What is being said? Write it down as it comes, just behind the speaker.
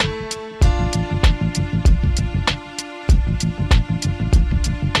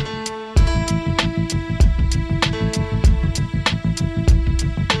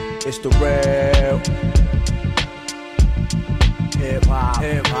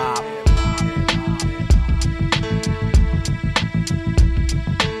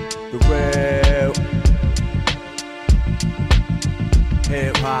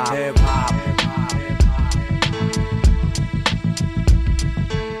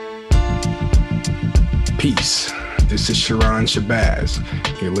Peace. This is Sharon Shabazz.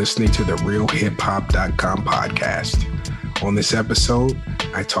 You're listening to the RealHipHop.com podcast. On this episode,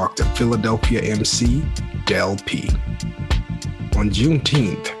 I talked to Philadelphia MC Del P. On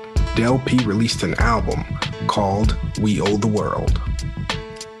Juneteenth, Del P released an album called We Owe the World.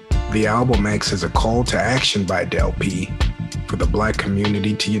 The album acts as a call to action by Del P for the Black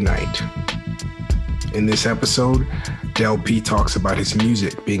community to unite. In this episode, Del P talks about his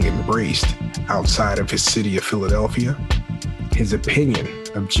music being embraced outside of his city of Philadelphia, his opinion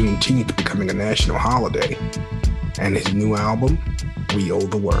of Juneteenth becoming a national holiday, and his new album, We Owe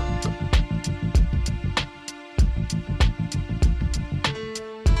the World.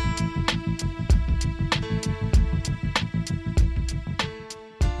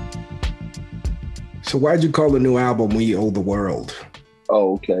 So why'd you call the new album We Owe the World?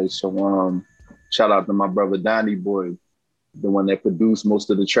 Oh, okay. So shout out to my brother Donnie Boy, the one that produced most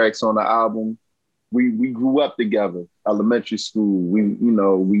of the tracks on the album. We grew up together, elementary school.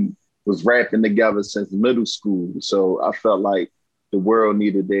 We was rapping together since middle school. So I felt like the world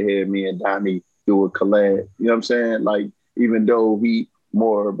needed to hear me and Donnie do a collab. You know what I'm saying? Like, even though he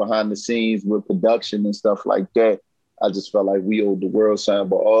more behind the scenes with production and stuff like that, I just felt like we owed the world something.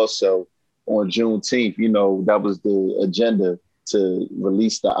 But also on Juneteenth, that was the agenda to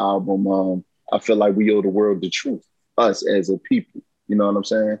release the album. I feel like we owe the world the truth, us as a people. You know what I'm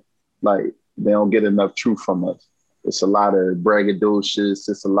saying? Like, they don't get enough truth from us. It's a lot of braggadocious.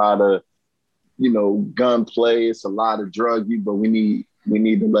 It's a lot of, gunplay. It's a lot of druggy, but we need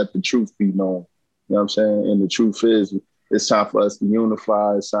to let the truth be known. You know what I'm saying? And the truth is, it's time for us to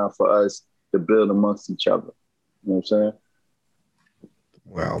unify. It's time for us to build amongst each other. You know what I'm saying?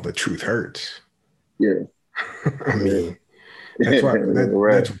 Well, the truth hurts. Yeah. I mean, that's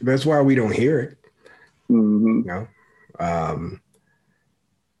why we don't hear it. Mm-hmm.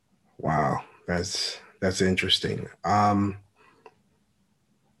 Wow, that's interesting.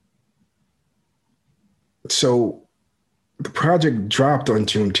 So the project dropped on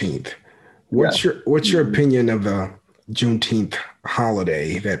Juneteenth. What's your opinion of the Juneteenth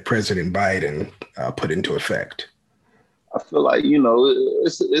holiday that President Biden put into effect? I feel like,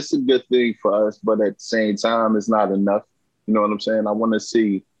 it's a good thing for us, but at the same time, it's not enough. You know what I'm saying? I want to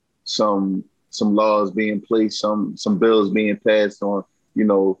see some laws being placed, some bills being passed on,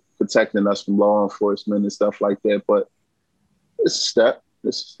 protecting us from law enforcement and stuff like that. But it's a step. You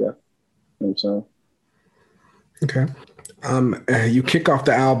know what I'm saying? Okay. You kick off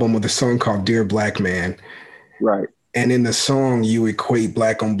the album with a song called Dear Black Man. Right. And in the song, you equate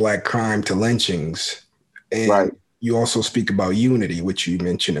black on black crime to lynchings. And right. You also speak about unity, which you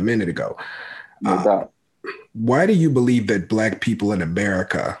mentioned a minute ago. No doubt. Why do you believe that Black people in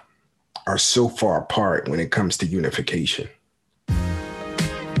America are so far apart when it comes to unification?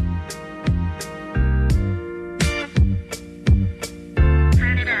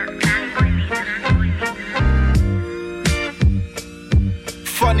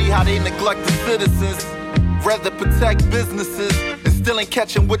 Funny how they neglect the citizens, rather protect businesses, and still ain't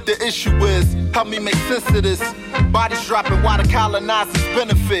catching what the issue is. Help me make sense of this. Bodies dropping while the colonizers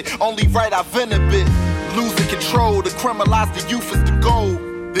benefit. Only right I vent a bit. Losing control, to criminalize the youth is the goal.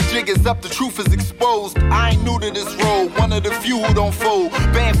 The jig is up, the truth is exposed. I ain't new to this role, one of the few who don't fold.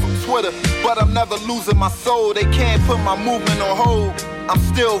 Banned from Twitter, but I'm never losing my soul. They can't put my movement on hold. I'm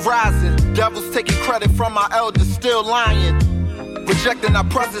still rising. Devils taking credit from my elders, still lying. Rejecting our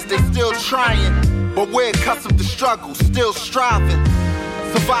presence, they still trying. But we're accustomed to struggle, still striving.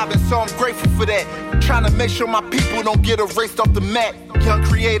 Surviving, so I'm grateful for that. Trying to make sure my people don't get erased off the map. Young,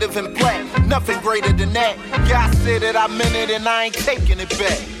 creative, and black, nothing greater than that. Yeah, I said it, I meant it, and I ain't taking it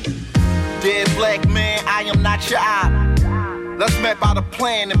back. Dead black man, I am not your eye. Let's map out a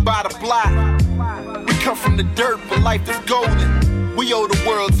plan and buy the block. We come from the dirt, but life is golden. We owe the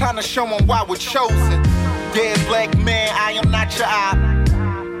world, time to show them why we're chosen. Dead black man, I am not your eye.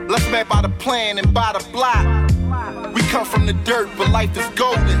 Let's map out a plan and buy the block. We come from the dirt, but life is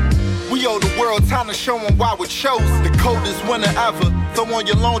golden. We owe the world, time to show them why we're chosen. The coldest winter ever. Throw on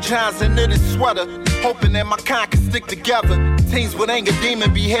your long johns and knitted sweater. Hoping that my kind can stick together. Teens with anger,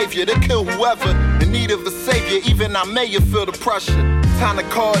 demon behavior, they kill whoever. In need of a savior, even our mayor feel the pressure. Time to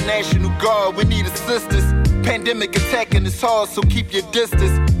call National Guard, we need assistance. Pandemic attacking is hard, so keep your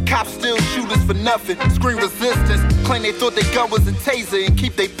distance. Cops still shoot us for nothing, scream resistance. Claim they thought their gun was a taser and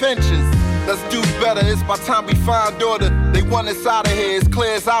keep their pensions. Let's do better, it's by time we find order. They want us out of here, it's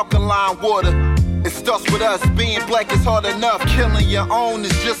clear as alkaline water. It starts with us, being black is hard enough. Killing your own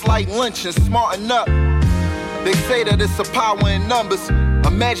is just like lynching, smarten up. They say that it's a power in numbers,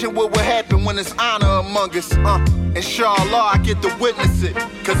 Imagine what would happen when there's honor among us. Inshallah, I get to witness it.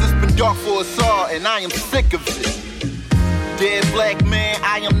 Cause it's been dark for us all, and I am sick of it. Dead black man,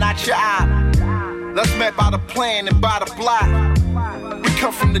 I am not your eye. Let's map out a plan and buy the block. We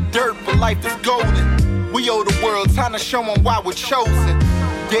come from the dirt, but life is golden. We owe the world time to show them why we're chosen.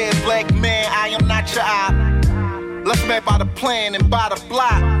 Dead black man, I am not your eye. Let's map out a plan and buy the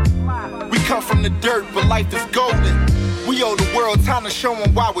block. We come from the dirt, but life is golden. We owe the world time to show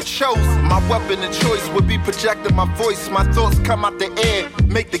them why we're chosen. My weapon of choice would be projecting my voice. My thoughts come out the air,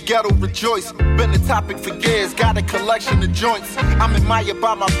 make the ghetto rejoice. Been the topic for years, got a collection of joints. I'm admired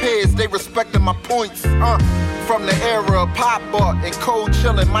by my peers, they respecting my points. From the era of pop art and cold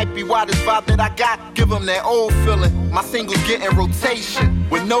chillin', might be why this vibe that I got give them that old feeling. My singles get in rotation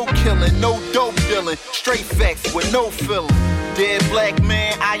with no killing, no dope dealing, straight facts with no feeling. Dead black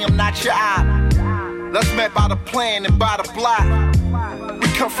man, I am not your eye. Let's map out a plan and buy the block. We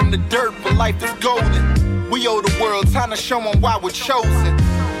come from the dirt, but life is golden. We owe the world time to show them why we're chosen.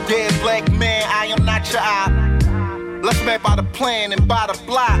 Dead black man, I am not your eye. Let's map out a plan and buy the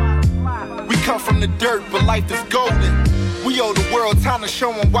block. We come from the dirt, but life is golden. We owe the world time to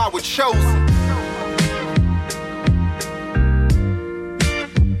show them why we're chosen.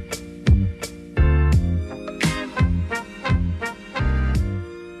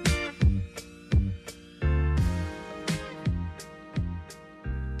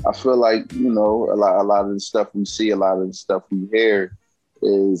 I feel like, you know, a lot of the stuff we see, a lot of the stuff we hear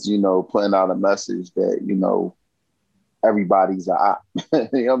is, you know, putting out a message that, you know, everybody's a op. You know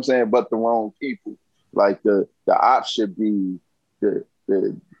what I'm saying? But the wrong people. Like the ops should be the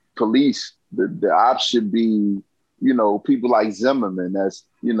police. The ops should be, you know, people like Zimmerman that's,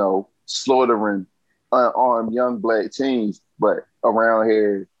 you know, slaughtering unarmed young black teens, but around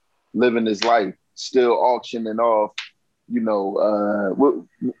here living his life, still auctioning off. You know,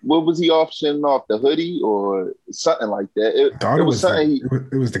 what was he auctioning off? The hoodie or something like that? It was something.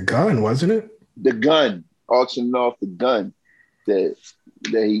 It was the gun, wasn't it? The gun, auctioning off the gun that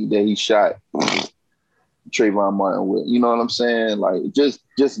he shot Trayvon Martin with. You know what I'm saying? Like just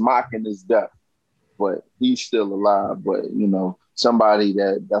mocking his death, but he's still alive. But you know, somebody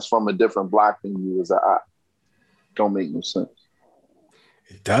that's from a different block than you is don't make no sense.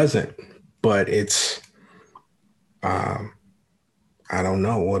 It doesn't, but it's. I don't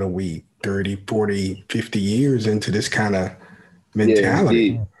know, what are we, 30, 40, 50 years into this kind of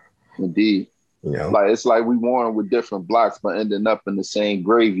mentality? Yeah, indeed. You know, like it's like we born with different blocks but ending up in the same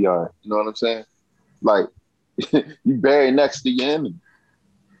graveyard. You know what I'm saying? Like you buried next to your enemy.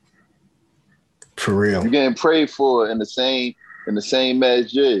 For real. You're getting prayed for in the same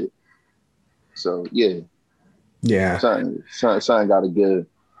masjid. So yeah. Something got to give.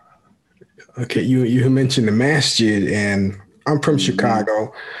 Okay, you mentioned the masjid, and I'm from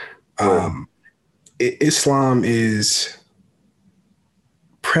Chicago. Islam is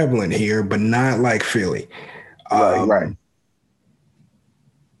prevalent here, but not like Philly. Right.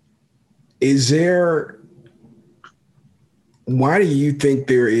 Why do you think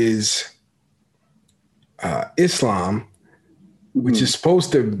there is Islam, which is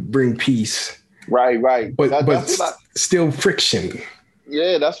supposed to bring peace? Right. But still friction.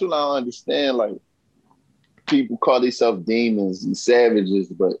 Yeah, that's what I don't understand. Like, people call themselves demons and savages,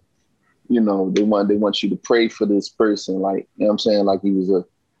 but you know, they want you to pray for this person, like, you know what I'm saying, like he was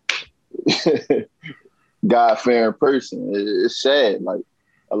a God-fearing person. It's sad. Like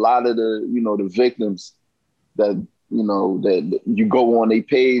a lot of the, you know, the victims that, you know, that you go on their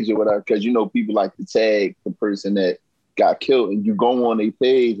page or whatever, because you know people like to tag the person that got killed, and you go on their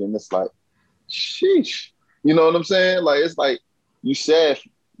page and it's like, sheesh. You know what I'm saying? Like it's like, you sad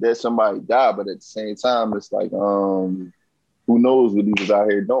that somebody died, but at the same time, it's like, who knows what he was out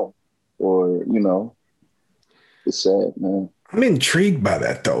here doing? Or, you know, it's sad, man. I'm intrigued by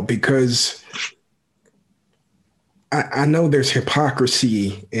that, though, because I know there's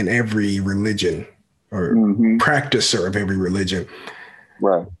hypocrisy in every religion or practicer of every religion.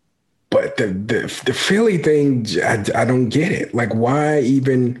 Right. But the Philly thing, I don't get it. Like, why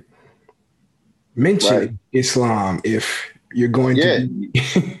even mention Islam if you're going to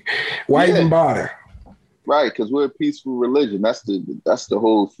why even bother? Right, because we're a peaceful religion. That's the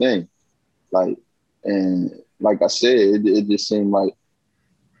whole thing. Like, and like I said, it just seemed like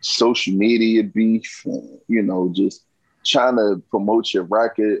social media beef, and, you know, just trying to promote your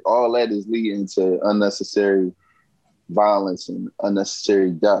record. All that is leading to unnecessary violence and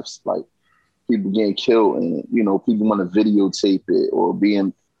unnecessary deaths. Like people getting killed, and you know, people want to videotape it or be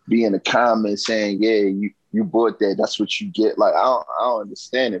in the comments saying, "Yeah, you bought that. That's what you get." Like I don't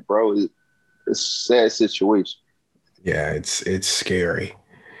understand it, bro. It's a sad situation. Yeah, it's scary.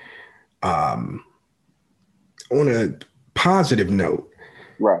 On a positive note,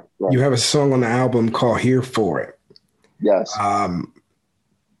 Right. you have a song on the album called Here For It. Yes.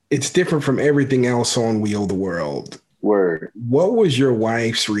 It's different from everything else on We Owe the World. Word. What was your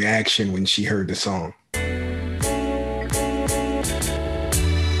wife's reaction when she heard the song?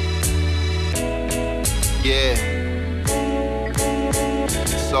 Yeah.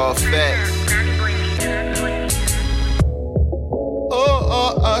 It's all facts.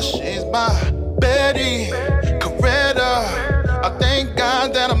 She's my Betty Coretta. I thank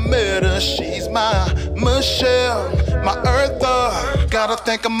God that I met her. She's my Michelle, my Eartha. Gotta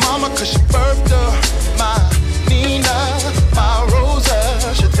thank her mama cause she birthed her. My Nina, my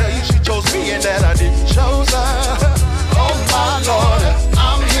Rosa. She'll tell you she chose me and that I didn't choose her. Oh my Lord,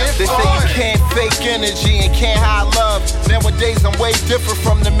 I'm here. They say you can't fake energy and can't hide love. Nowadays I'm way different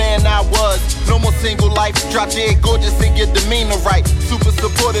from the man I was. No more single life, drop dead gorgeous and your demeanor right. Super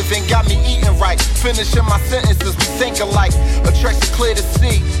supportive and got me eating right. Finishing my sentences, we think alike. Attraction clear to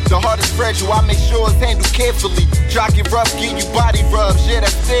see. The heart is fragile, I make sure it's handled carefully. Jock it rough, give you body rubs, yeah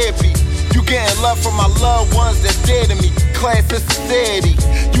that's therapy. You getting love from my loved ones that's dear to me. Class and sincerity,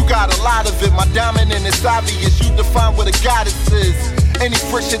 you got a lot of it. My dominant is obvious, you define what a goddess is. Any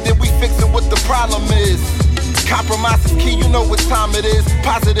friction, then we fixin' what the problem is. Compromise is key, you know what time it is.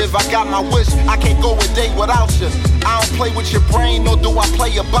 Positive, I got my wish, I can't go a day without you. I don't play with your brain, nor do I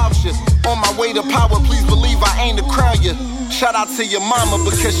play about you. On my way to power, please believe I aim to crown you. Shout out to your mama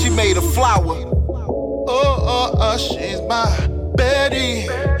because she made a flower. She's my Betty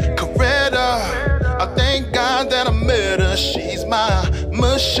Coretta. I thank God that I met her. She's my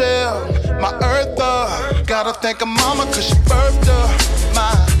Michelle, my Eartha. Gotta thank her mama cause she birthed her.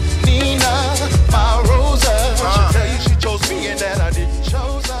 My Nina, my Rosa. She'll tell you she chose me and that I didn't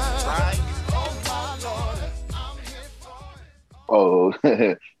choose her. Oh my Lord, I'm here for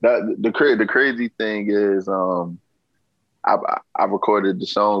it. The crazy thing is, I recorded the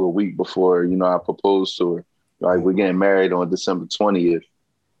song a week before, I proposed to her. Like we're getting married on December 20th.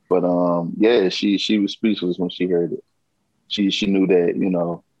 But yeah, she was speechless when she heard it. She knew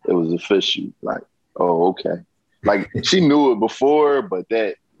that, it was official. Like, oh, okay. Like she knew it before, but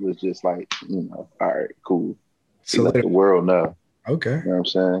that was just like, all right, cool. She let the world know. Okay. You know what I'm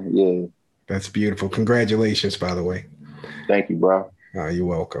saying? Yeah. That's beautiful. Congratulations, by the way. Thank you, bro. You're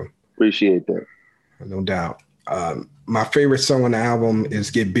welcome. Appreciate that. No doubt. My favorite song on the album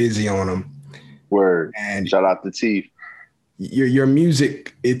is Get Busy on Them. Word. And shout out to Teeth. Your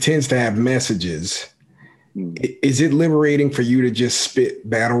music, it tends to have messages. Is it liberating for you to just spit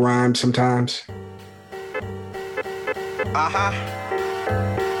battle rhymes sometimes?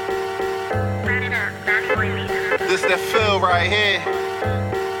 This that feel right here.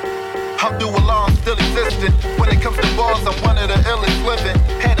 I'm due along, still existing. When it comes to balls, I'm one of the illest living.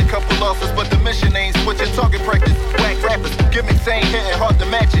 Had a couple losses, but the mission ain't switching. Target practice, whack rappers, gimmicks ain't hitting hard to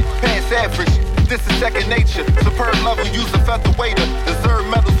match it. Past average, this is second nature. Superb level, use a featherweighter. Deserve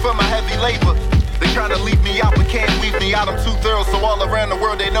medals for my heavy labor. They try to leave me out, but can't leave me out. I'm too thorough, so all around the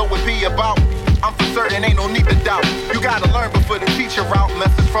world they know what be about. I'm for certain, ain't no need to doubt. You gotta learn before the teacher out.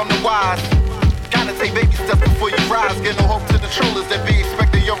 Message from the wise. Gotta take baby steps before you rise. Get no hope to the trollers that be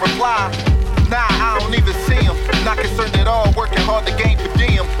expecting your reply. Nah, I don't even see them. Not concerned at all, working hard to gain per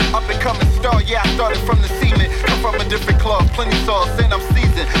diem. Up and coming star, yeah, I started from the cement. Come from a different club, plenty sauce, and I'm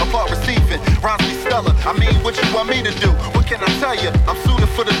seasoned. Applaud receiving, rhymes be stellar. I mean, what you want me to do? What can I tell you? I'm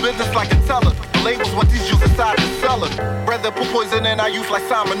suited for the business like a teller. The labels want these juices inside the cellar. Rather put poison in our youth like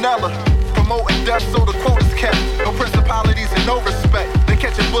salmonella. Promoting death so the quote is kept. No principalities and no respect. They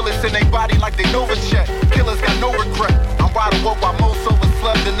catching bullets in their body like they Novichok. Killers got no regret. I'm wide awake while most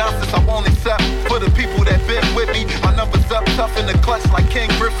overslept. The nonsense I won't accept. For the people that been with me, my numbers up tough in the clutch like King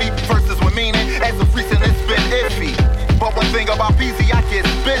Griffey. Verses with meaning, as of recent it's been iffy. But one thing about BZ, I get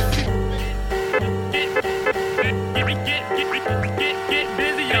busy.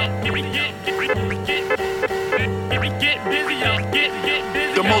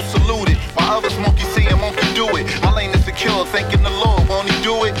 The most saluted, while others monkey see and monkey do it. My lane is secure, thanking the Lord, won't he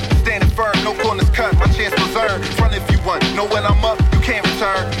do it? Standing firm, no corners cut, my chance was earned. Front if you want, know when I'm up, you can't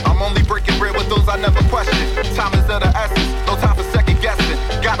return. I'm only breaking bread with those I never question. Time is of the essence, no time for second guessing.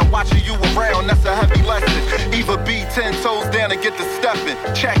 Gotta watch who you around, that's a heavy lesson. Either be 10 toes down and get to stepping.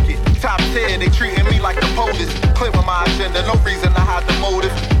 Check it, top 10, they treating me like the POTUS. Clear with my agenda, no reason to hide the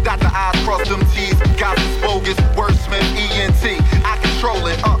motive. Dot the I's, cross them T's, got this bogus. Wordsmith, ENT, I control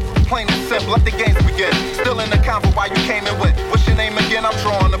it, plain and simple, let the games begin. Still in the convo while you came and went. What's your name again? I'm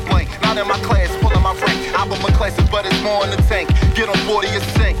drawing a blank. Not in my class, pulling my rank. Album a classic, but it's more in the tank. Get on board or you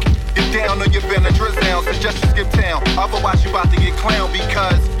sink. Get down down on your band and drizzle. Suggest you skip town, otherwise you about to get clowned.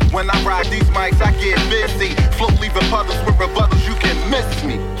 Because when I ride these mics, I get busy. Flow leaving puddles with rebuttals, you can miss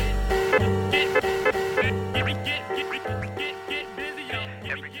me.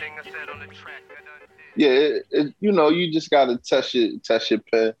 Yeah, you know, you just gotta test your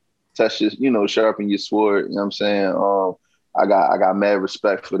pen, sharpen your sword. You know what I'm saying? I got mad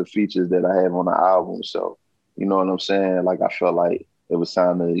respect for the features that I have on the album. So, you know what I'm saying? Like, I felt like it was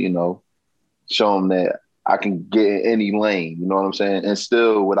time to, you know, show them that I can get in any lane, you know what I'm saying? And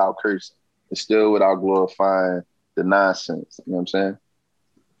still without cursing, and still without glorifying the nonsense, you know what I'm saying?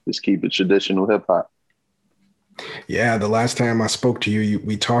 Just keep it traditional hip hop. Yeah, the last time I spoke to you,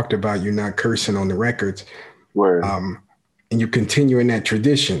 we talked about you not cursing on the records. Word. And you continue in that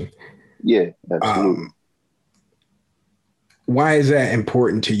tradition. Yeah, absolutely. Why is that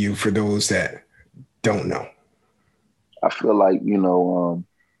important to you for those that don't know? I feel like, you know,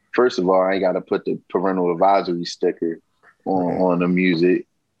 first of all, I ain't got to put the parental advisory sticker on the music.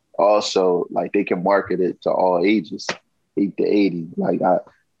 Also, like, they can market it to all ages, 8 to 80. Like,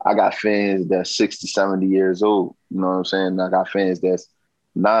 I got fans that's 60, 70 years old. You know what I'm saying? I got fans that's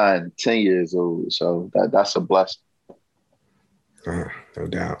 9, 10 years old. So that's a blessing. No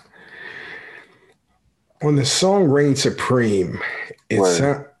doubt. On the song Reign Supreme,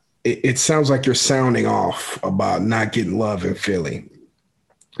 it sounds like you're sounding off about not getting love in Philly.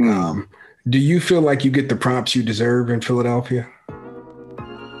 Do you feel like you get the props you deserve in Philadelphia?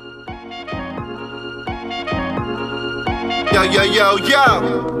 Yo.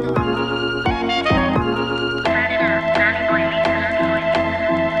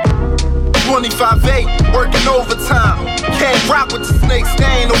 25-8, working overtime. Can't rock with the snakes, they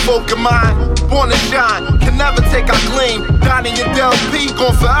ain't no folk of mine. Born to shine, can never take our gleam. Donnie and Del P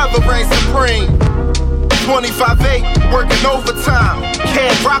gon' forever reign supreme. 25-8, working overtime.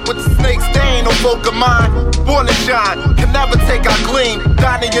 Can't rock with the snakes, they ain't no folk of mine. Born to shine, can never take our gleam.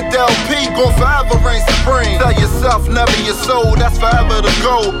 Donnie and Del P gon' forever reign supreme. Tell yourself, never your soul, that's forever the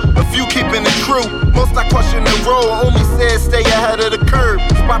goal. A few keeping it true, most I question the role. Only said stay ahead of the curve.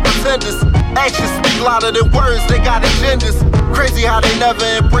 Spot pretenders, actions speak louder than words, they got agendas. Crazy how they never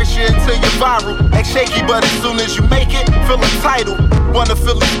embrace you until you're viral. Act shaky, but as soon as you make it, feel entitled. One of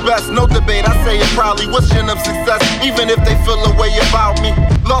Philly's best, no debate, I say it proudly. What's your success, even if they feel a way about me?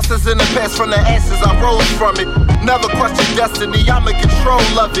 Losses in the past, from the ashes I rose from it. Never question destiny, I'm in control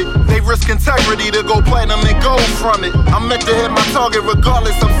of it. They risk integrity to go platinum and gold from it. I'm meant to hit my target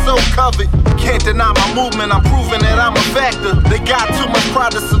regardless, I'm so covered. Can't deny my movement, I'm proving that I'm a factor. They got too much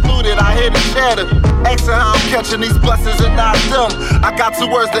pride to salute it, I hear the chatter. Asking how I'm catching these blessings and not them. I got 2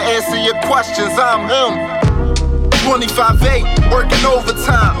 words to answer your questions, I'm him. 25-8, working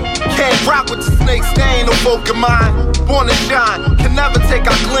overtime. Can't rock with the snakes, they ain't no folk of mine. Born to shine, can never take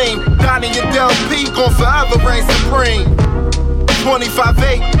our gleam. Donnie and Del P gon' forever reign supreme.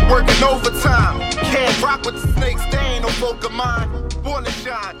 25-8, working overtime. Can't rock with the snakes, they ain't no folk of mine. Born to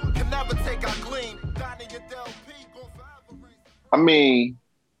shine, can never take our gleam. Donnie and Del P gon' forever reign supreme. I mean,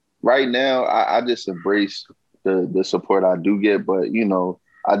 right now, I just embrace the support I do get, but, you know,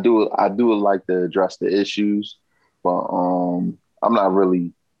 I do like to address the issues. But I'm not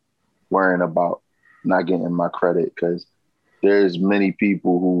really worrying about not getting my credit, because there's many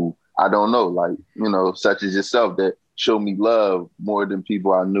people who I don't know, like, you know, such as yourself, that show me love more than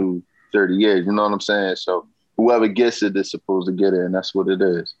people I knew 30 years. You know what I'm saying? So whoever gets it is supposed to get it, and that's what it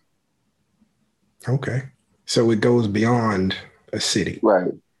is. Okay. So it goes beyond a city.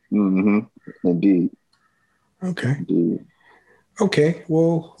 Right. Mm-hmm. Indeed. Okay. Indeed. Okay.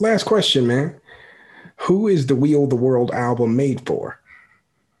 Well, last question, man. Who is the We Owe the World album made for?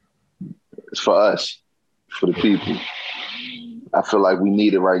 It's for us, for the people. I feel like we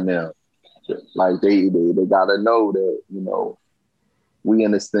need it right now. Like they gotta know that, you know, we in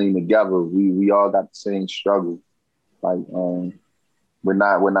this thing together. We all got the same struggle. Like we're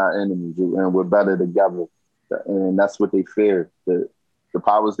not enemies, and we're better together. And that's what they fear. The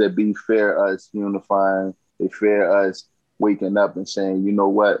powers that be fear us unifying. They fear us waking up and saying, you know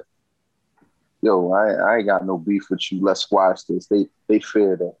what? Yo, I ain't got no beef with you. Let's squash this. They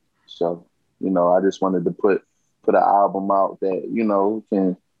fear that. So, you know, I just wanted to put an album out that, you know,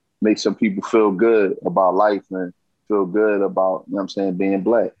 can make some people feel good about life and feel good about, you know what I'm saying, being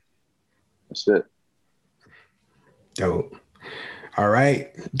Black. That's it. Dope. All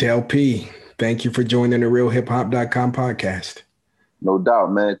right, Del P, thank you for joining the RealHipHop.com podcast. No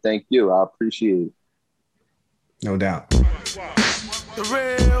doubt, man. Thank you. I appreciate it. No doubt. The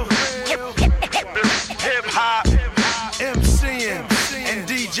real hip-hop, MCing and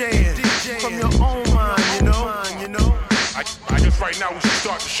DJing from your own mind, you know. I guess right now we should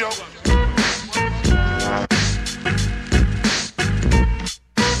start the show.